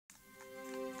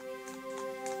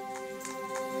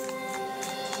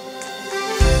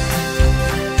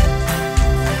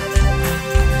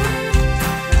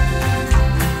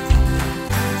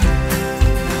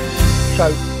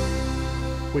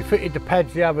fitted the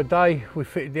pads the other day, we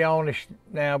fitted the harness,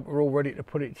 now we're all ready to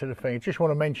put it to the thing. I just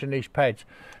want to mention these pads.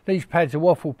 These pads are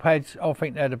waffle pads. I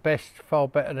think they're the best, far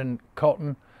better than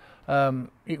cotton. You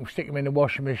can stick them in the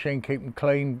washing machine, keep them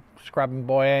clean, scrub them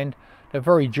by hand. They're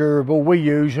very durable. We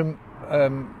use them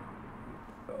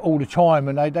all the time,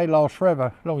 and they last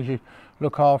forever as long as you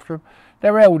look after them.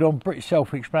 They're held on, pretty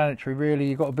self-explanatory really.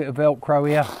 You've got a bit of Velcro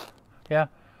here, yeah,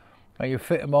 and you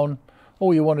fit them on.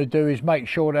 All you want to do is make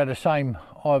sure they're the same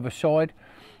either side.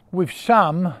 With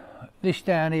some, this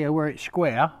down here where it's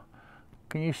square,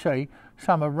 can you see,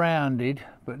 some are rounded,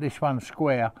 but this one's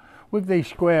square. With these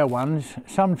square ones,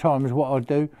 sometimes what I'll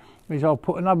do is I'll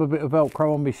put another bit of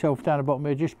Velcro on myself down the bottom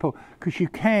here, just put, because you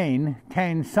can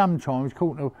sometimes,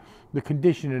 according to the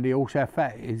condition of the horse, how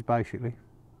fat it is basically.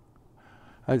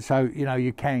 And so, you know,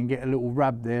 you can get a little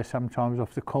rub there sometimes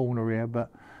off the corner here,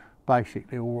 but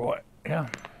basically all right, yeah.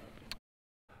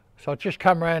 So I'll just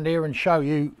come around here and show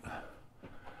you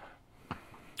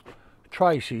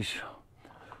traces.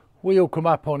 We'll come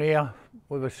up on here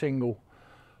with a single.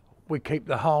 We keep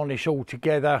the harness all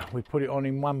together, we put it on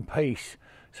in one piece.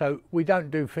 So we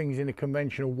don't do things in a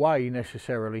conventional way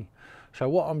necessarily. So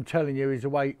what I'm telling you is the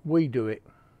way we do it.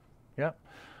 Yeah.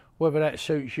 Whether that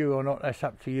suits you or not, that's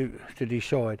up to you to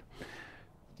decide.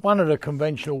 One of the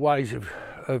conventional ways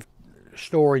of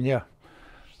storing your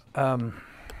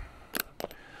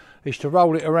is to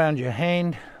roll it around your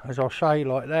hand, as I say,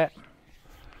 like that.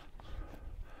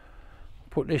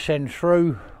 Put this end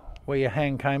through where your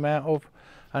hand came out of,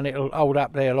 and it'll hold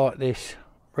up there like this,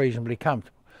 reasonably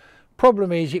comfortable.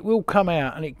 Problem is, it will come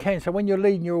out, and it can, so when you're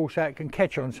leading your horse out, it can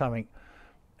catch on something,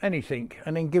 anything,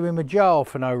 and then give him a jar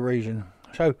for no reason.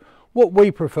 So what we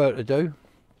prefer to do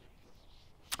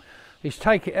is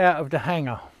take it out of the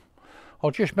hanger.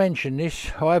 I'll just mention this,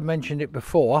 I have mentioned it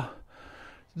before.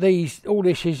 All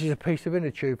this is a piece of inner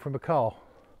tube from a car.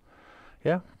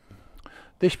 Yeah.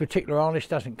 This particular harness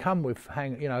doesn't come with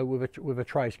with a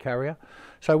trace carrier,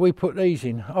 so we put these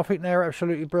in. I think they're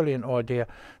absolutely brilliant idea.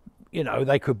 You know,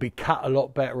 they could be cut a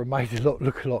lot better and made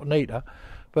look a lot neater,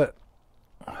 but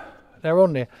they're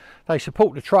on there. They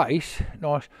support the trace,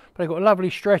 nice, but they've got a lovely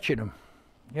stretch in them.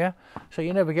 Yeah, so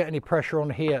you never get any pressure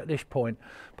on here at this point,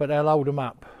 but they'll hold them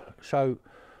up. So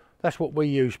that's what we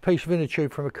use. Piece of inner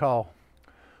tube from a car.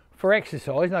 For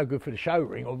exercise, no good for the show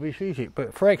ring, obviously, is it?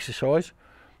 But for exercise,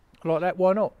 like that,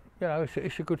 why not? You know,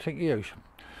 it's a good thing to use.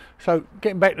 So,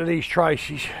 getting back to these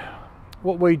traces,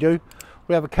 what we do,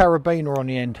 we have a carabiner on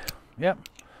the end. Yep.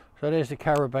 So there's the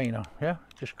carabiner. Yeah,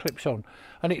 just clips on,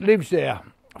 and it lives there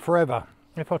forever.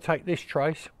 If I take this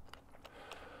trace,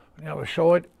 on the other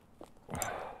side, I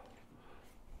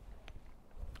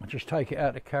just take it out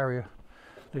of the carrier.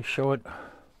 This side.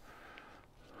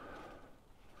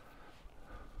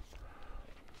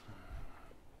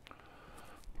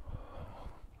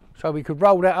 So we could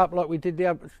roll that up like we did the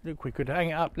other, we could hang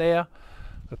it up there.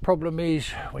 The problem is,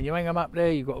 when you hang them up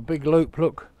there, you've got a big loop,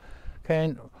 look.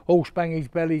 Horse bang his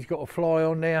belly's got a fly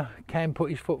on there, can put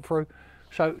his foot through.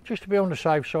 So just to be on the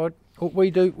safe side, what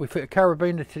we do, we fit a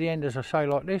carabiner to the end, as I say,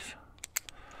 like this.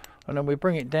 And then we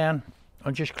bring it down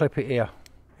and just clip it here,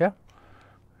 yeah?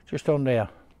 Just on there.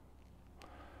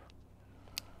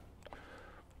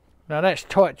 Now that's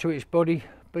tight to its body,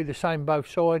 be the same both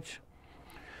sides.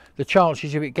 The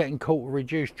chances of it getting caught are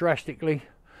reduced drastically.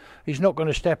 He's not going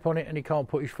to step on it and he can't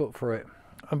put his foot through it.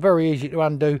 And very easy to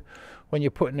undo when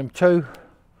you're putting them to.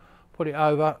 Put it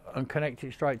over and connect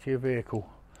it straight to your vehicle.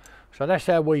 So that's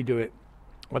how we do it.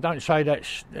 I don't say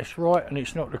that's right, and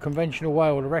it's not the conventional way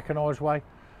or the recognised way,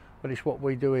 but it's what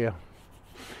we do here.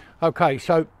 Okay,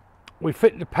 so we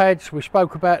fit the pads. We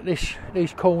spoke about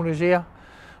these corners here.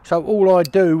 So all I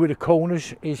do with the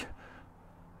corners is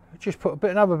just put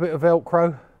another bit of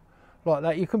Velcro like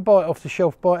that. You can buy it off the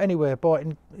shelf, buy it anywhere, buy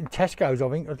it in Tesco's, I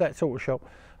think, or that sort of shop,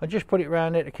 and just put it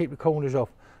around there to keep the corners off.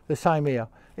 The same here.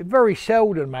 It very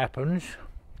seldom happens,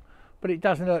 but it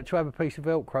doesn't hurt to have a piece of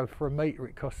Velcro for a metre.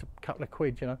 It costs a couple of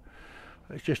quid, you know.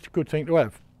 It's just a good thing to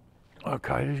have.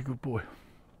 Okay, there's a good boy.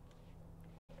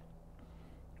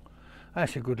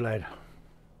 That's a good lad.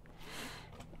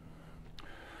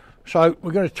 So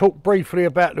we're going to talk briefly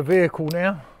about the vehicle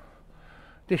now.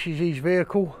 This is his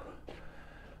vehicle.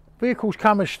 Vehicles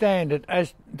come as standard,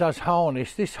 as does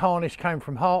harness. This harness came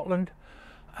from Heartland,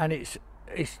 and it's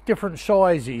different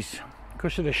sizes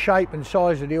because of the shape and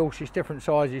size of the horse. It's different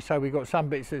sizes. So we've got some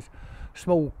bits that's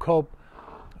small cob,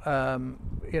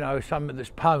 you know, some that's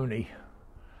pony,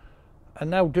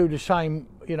 and they'll do the same,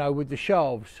 you know, with the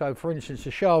shafts. So for instance,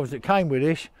 the shafts that came with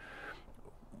this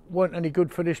weren't any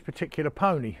good for this particular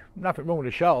pony. Nothing wrong with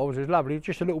the shafts, it's lovely,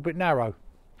 just a little bit narrow.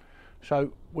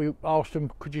 So we asked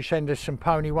them, could you send us some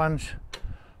pony ones,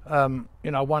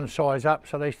 you know, one size up.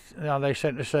 So they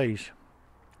sent us these.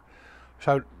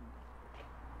 So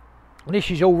this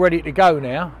is all ready to go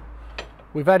now.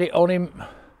 We've had it on him,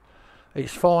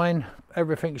 it's fine,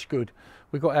 everything's good.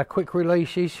 We've got our quick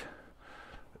releases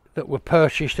that were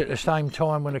purchased at the same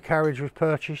time when the carriage was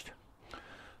purchased.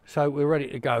 So we're ready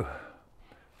to go.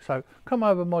 So come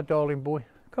over, my darling boy.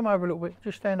 Come over a little bit,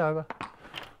 just stand over.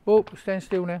 Oh, stand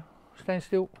still now, stand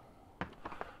still.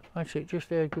 That's it, just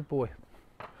there, good boy.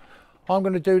 I'm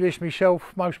going to do this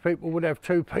myself. Most people would have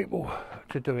 2 people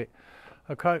to do it.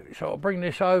 Okay, so I'll bring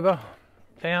this over,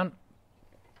 down.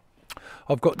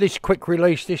 I've got this quick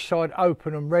release, this side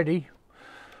open and ready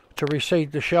to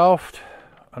receive the shaft,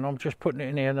 and I'm just putting it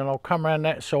in here, and then I'll come around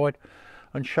that side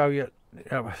and show you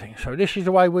everything. So this is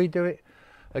the way we do it.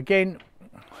 Again,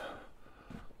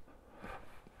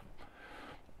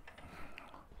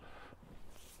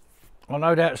 I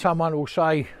know that someone will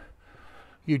say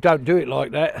you don't do it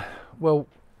like that. Well,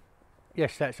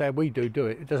 yes, that's how we do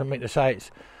it. It doesn't mean to say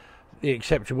it's the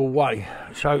acceptable way,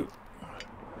 so,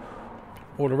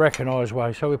 or the recognised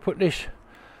way. So we put this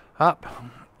up,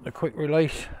 the quick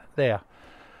release there.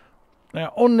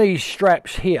 Now on these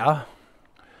straps here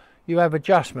you have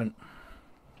adjustment,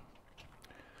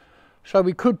 so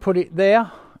we could put it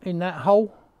there in that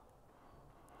hole,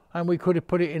 and we could have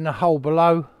put it in the hole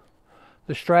below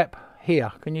the strap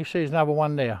here. Can you see there's another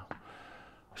one there?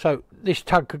 So this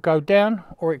tug could go down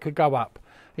or it could go up.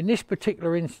 In this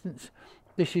particular instance,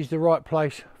 this is the right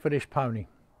place for this pony.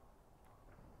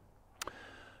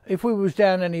 If we was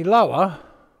down any lower,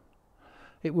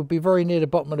 it would be very near the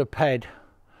bottom of the pad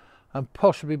and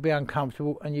possibly be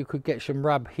uncomfortable, and you could get some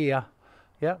rub here,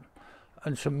 yeah,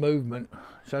 and some movement.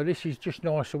 So this is just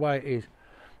nice the way it is.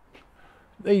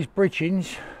 These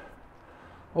britchings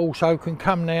also can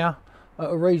come now at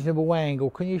a reasonable angle.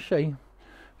 Can you see?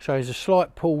 So there's a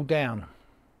slight pull down.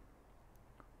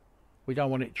 We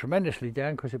don't want it tremendously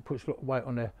down because it puts a lot of weight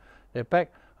on their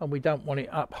back, and we don't want it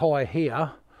up high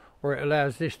here where it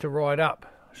allows this to ride up.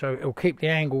 So it'll keep the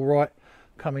angle right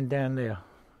coming down there.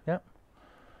 Yep.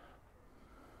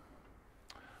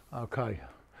 Okay.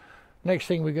 Next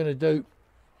thing we're going to do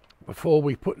before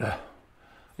we put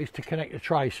is to connect the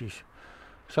traces.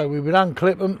 So we would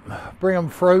unclip them, bring them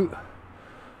through,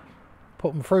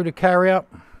 put them through the carrier,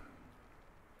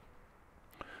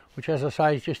 which, as I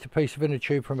say, is just a piece of inner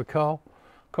tube from a car.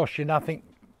 Costs you nothing.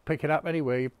 Pick it up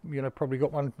anywhere. You know, probably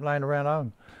got one laying around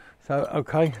home. So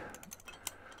okay,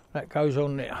 that goes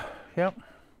on there. Yep.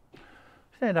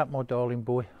 Stand up, my darling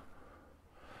boy.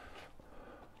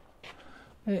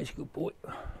 There's a good boy.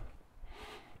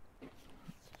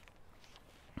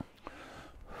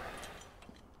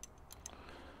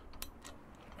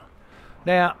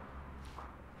 Now,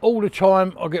 all the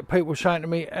time I get people saying to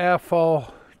me, how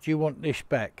far do you want this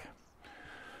back?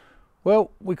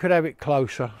 Well, we could have it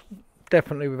closer,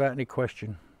 definitely, without any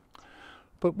question.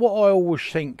 But what I always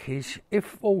think is,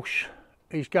 if horse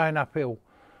is going uphill,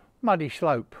 muddy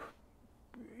slope,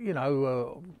 you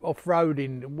know,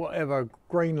 off-roading, whatever,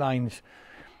 green lanes,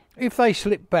 if they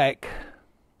slip back,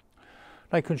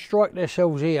 they can strike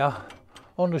themselves here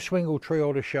on the swingle tree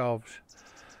or the shafts.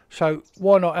 So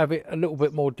why not have it a little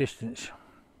bit more distance?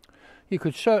 You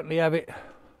could certainly have it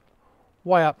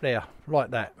way up there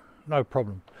like that, no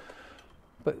problem.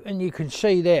 But and you can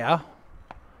see there,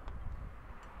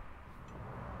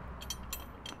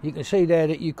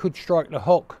 that you could strike the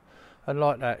hock and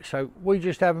like that. So we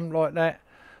just have them like that.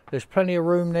 There's plenty of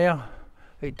room there.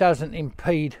 It doesn't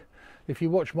impede. If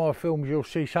you watch my films, you'll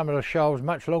see some of the shafts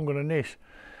much longer than this,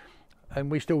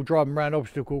 and we still drive them around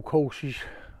obstacle courses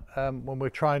when we're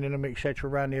training them, etc.,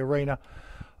 around the arena,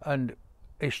 and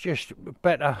it's just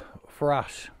better for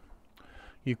us.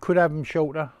 You could have them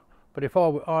shorter, but if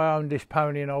I owned this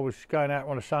pony and I was going out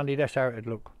on a Sunday, that's how it'd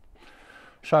look.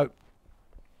 So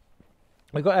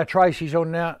we've got our traces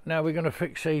on now. Now we're going to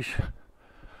fix these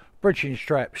bridging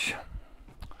straps.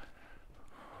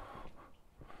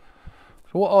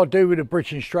 So what I'll do with the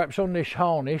bridging straps on this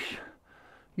harness,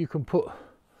 you can put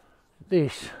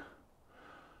this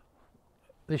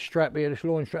strap here, this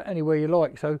loin strap, anywhere you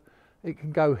like. So it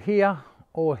can go here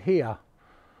or here.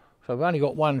 So I've only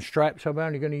got one strap, so I'm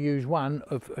only going to use one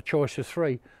of a choice of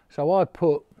 3. So I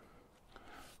put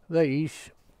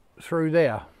these through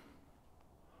there.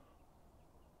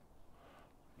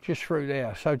 Just through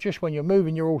there. So just when you're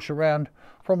moving your horse around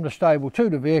from the stable to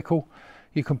the vehicle,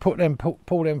 you can put them,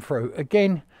 pull them through.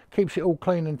 Again, keeps it all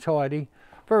clean and tidy.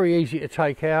 Very easy to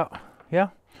take out. Yeah.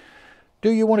 Do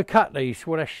you want to cut these?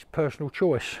 Well, that's personal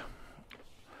choice.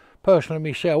 Personally,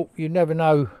 myself, you never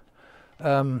know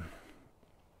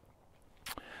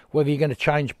whether you're going to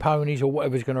change ponies or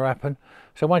whatever's going to happen.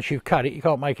 So once you've cut it, you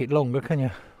can't make it longer, can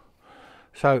you?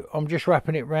 So I'm just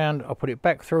wrapping it round. I'll put it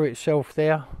back through itself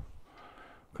there.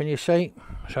 Can you see?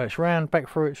 So it's round, back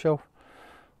through itself.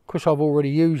 Because I've already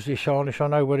used this harness, I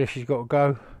know where this has got to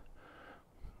go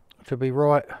to be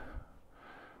right.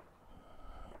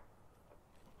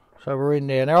 So we're in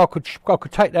there. Now I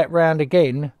could take that round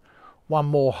again, one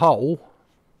more hole,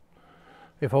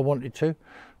 if I wanted to.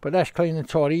 But that's clean and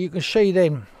tidy. You can see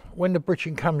then, when the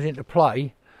breeching comes into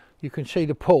play, you can see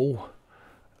the pull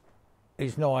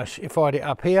is nice. If I had it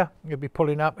up here, you'd be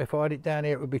pulling up. If I had it down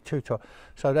here, it would be too tight.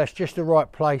 So that's just the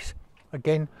right place,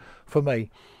 again, for me.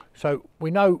 So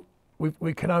we know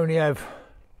we can only have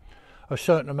a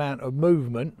certain amount of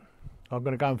movement. I'm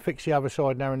going to go and fix the other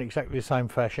side now in exactly the same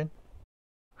fashion.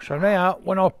 So now,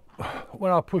 when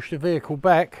I push the vehicle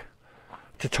back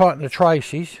to tighten the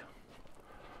traces,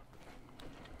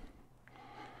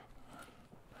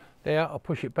 there, I'll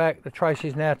push it back, the trace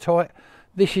is now tight.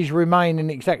 This is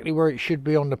remaining exactly where it should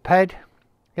be on the pad,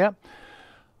 yeah.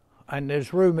 And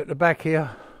there's room at the back here.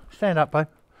 Stand up, babe.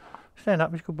 Stand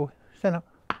up, it's a good boy. Stand up.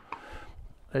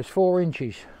 There's 4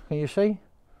 inches, can you see?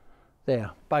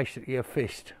 There, basically a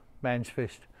fist, man's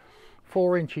fist.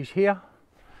 4 inches here.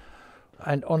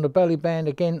 And on the belly band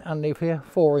again underneath here,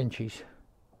 4 inches.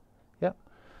 Yep.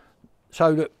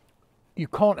 So that you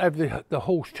can't have the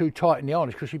horse too tight in the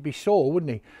harness, because he'd be sore,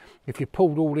 wouldn't he? If you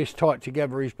pulled all this tight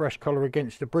together, his breast collar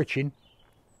against the breeching.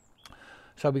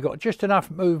 So we've got just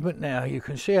enough movement now. You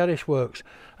can see how this works.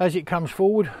 As it comes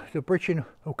forward, the breeching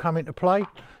will come into play.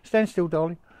 Stand still,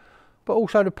 darling. But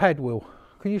also the pad will.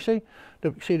 Can you see?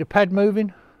 See the pad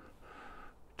moving?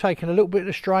 Taking a little bit of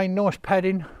the strain. Nice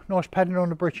padding on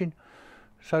the breeching.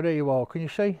 So there you are, can you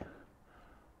see?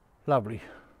 Lovely.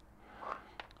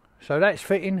 So that's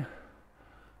fitting,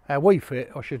 how we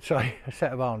fit, I should say, a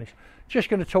set of harness. Just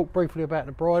going to talk briefly about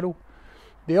the bridle.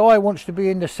 The eye wants to be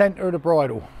in the centre of the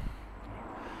bridle.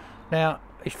 Now,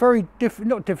 it's very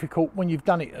not difficult when you've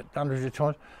done it hundreds of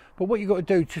times, but what you've got to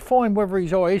do to find whether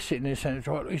his eye is sitting in the centre of the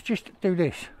bridle is just do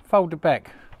this, fold it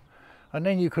back, and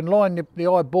then you can line the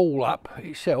eyeball up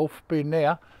itself, being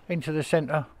there, into the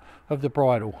centre of the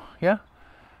bridle, yeah?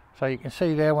 So you can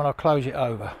see there when I close it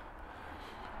over.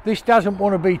 This doesn't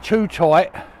want to be too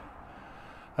tight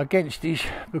against his,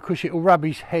 because it will rub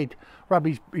his head, rub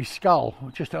his skull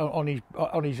just on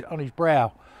his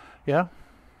brow, yeah.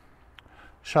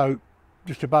 So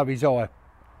just above his eye.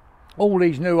 All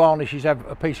these new harnesses have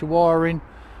a piece of wire in.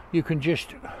 You can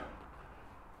just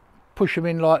push them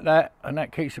in like that, and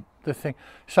that keeps the thing.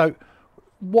 So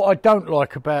what I don't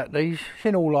like about these, it's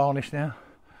in all harness now,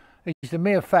 is the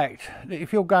mere fact that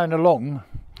if you're going along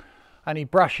and he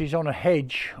brushes on a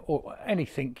hedge or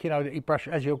anything, you know, that he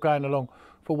brushes as you're going along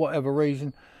for whatever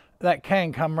reason, that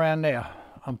can come round there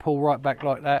and pull right back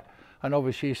like that, and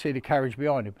obviously you see the carriage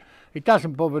behind him. It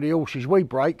doesn't bother the horses we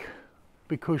brake,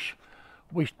 because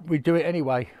we do it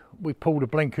anyway. We pull the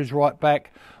blinkers right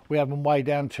back, we have them way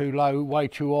down too low, way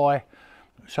too high,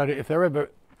 so that if they're ever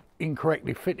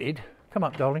incorrectly fitted, come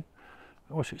up darling,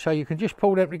 so you can just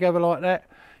pull them together like that.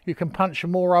 You can punch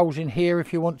some more holes in here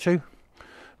if you want to,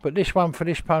 but this one for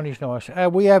this pony is nice.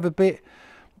 We have a bit,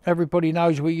 everybody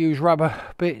knows we use rubber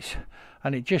bits,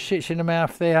 and it just sits in the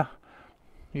mouth there.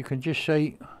 You can just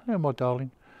see, oh my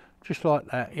darling, just like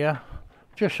that, yeah.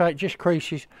 Just so it just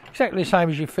creases, exactly the same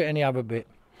as you fit any other bit.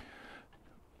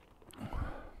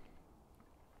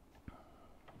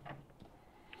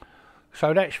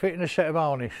 So that's fitting a set of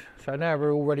harness. So now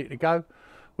we're all ready to go.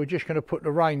 We're just going to put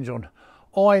the reins on.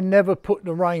 I never put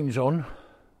the reins on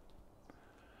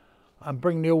and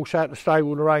bring the horse out the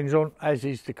stable with the reins on, as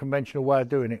is the conventional way of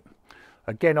doing it.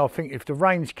 Again, I think if the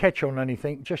reins catch on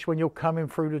anything, just when you're coming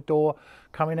through the door,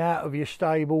 coming out of your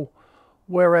stable,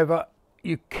 wherever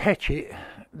you catch it,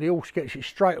 the horse gets it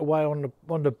straight away on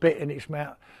the bit in its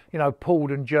mouth, you know,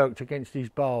 pulled and jerked against these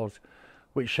bars,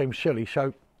 which seems silly.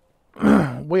 So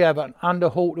we have an under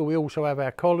halter, we also have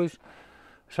our collars.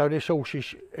 So this horse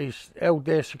is held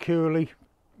there securely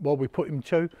while we put him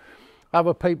to.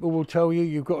 Other people will tell you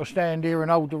you've got to stand here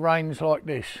and hold the reins like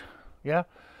this, yeah,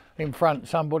 in front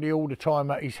somebody all the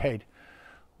time at his head.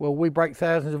 Well, we break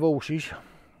thousands of horses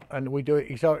and we do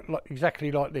it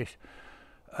exactly like this.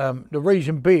 The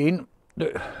reason being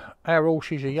that our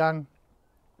horses are young,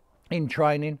 in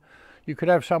training. You could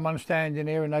have someone standing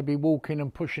here and they'd be walking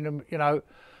and pushing them, you know,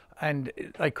 and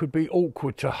they could be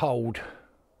awkward to hold.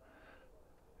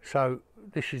 So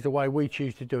this is the way we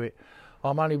choose to do it.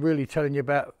 I'm only really telling you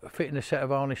about fitting a set of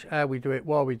harness, how we do it,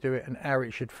 why we do it, and how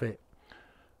it should fit.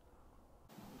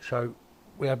 So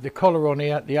we have the collar on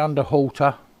here, the under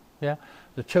halter, yeah,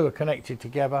 the two are connected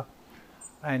together,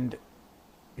 and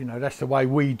you know, that's the way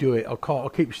we do it. I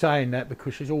keep saying that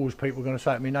because there's always people going to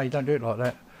say to me, no, you don't do it like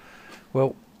that.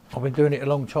 Well, I've been doing it a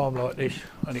long time like this,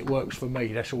 and it works for me.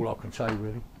 That's all I can say,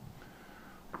 really.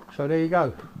 So there you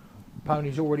go.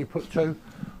 Pony's already put to,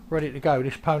 ready to go.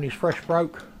 This pony's fresh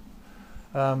broke.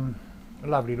 A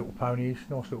lovely little pony, he's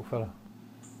a nice little fella.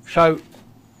 So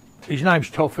his name's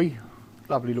Toffee,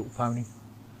 lovely little pony,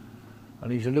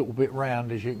 and he's a little bit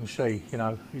round, as you can see. You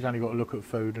know, he's only got to look at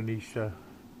food, and he's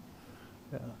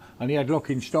and he had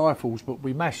locking stifles, but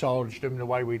we massaged him the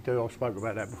way we do. I spoke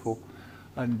about that before,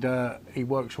 and he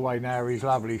works away now. He's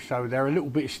lovely. So they're a little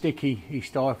bit sticky, his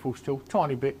stifles still,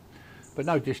 tiny bit, but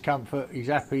no discomfort. He's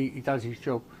happy, he does his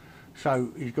job.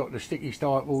 So he's got the sticky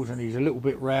stifles, and he's a little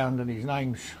bit round, and his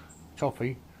name's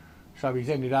Toffee. So he's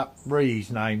ended up,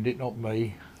 Ree's named it, not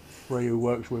me. Ree, who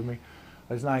works with me,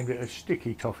 has named it a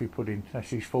Sticky Toffee Pudding. That's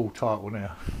his full title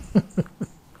now.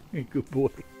 Good boy.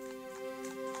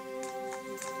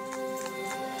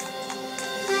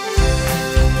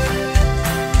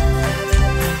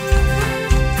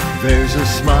 There's a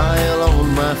smile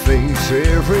on my face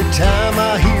every time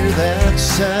I hear that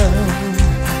sound.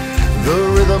 The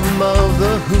rhythm of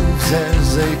the hooves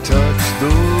as they touch the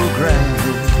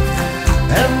ground.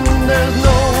 And there's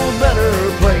no better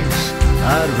place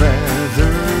I'd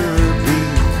rather be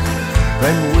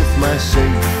than with my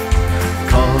safe,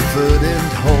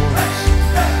 confident horse.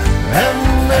 And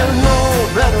there's no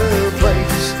better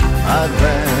place I'd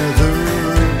rather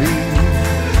be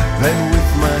than with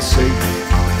my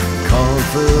safe,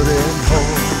 confident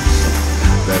horse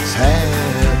that's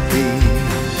happy.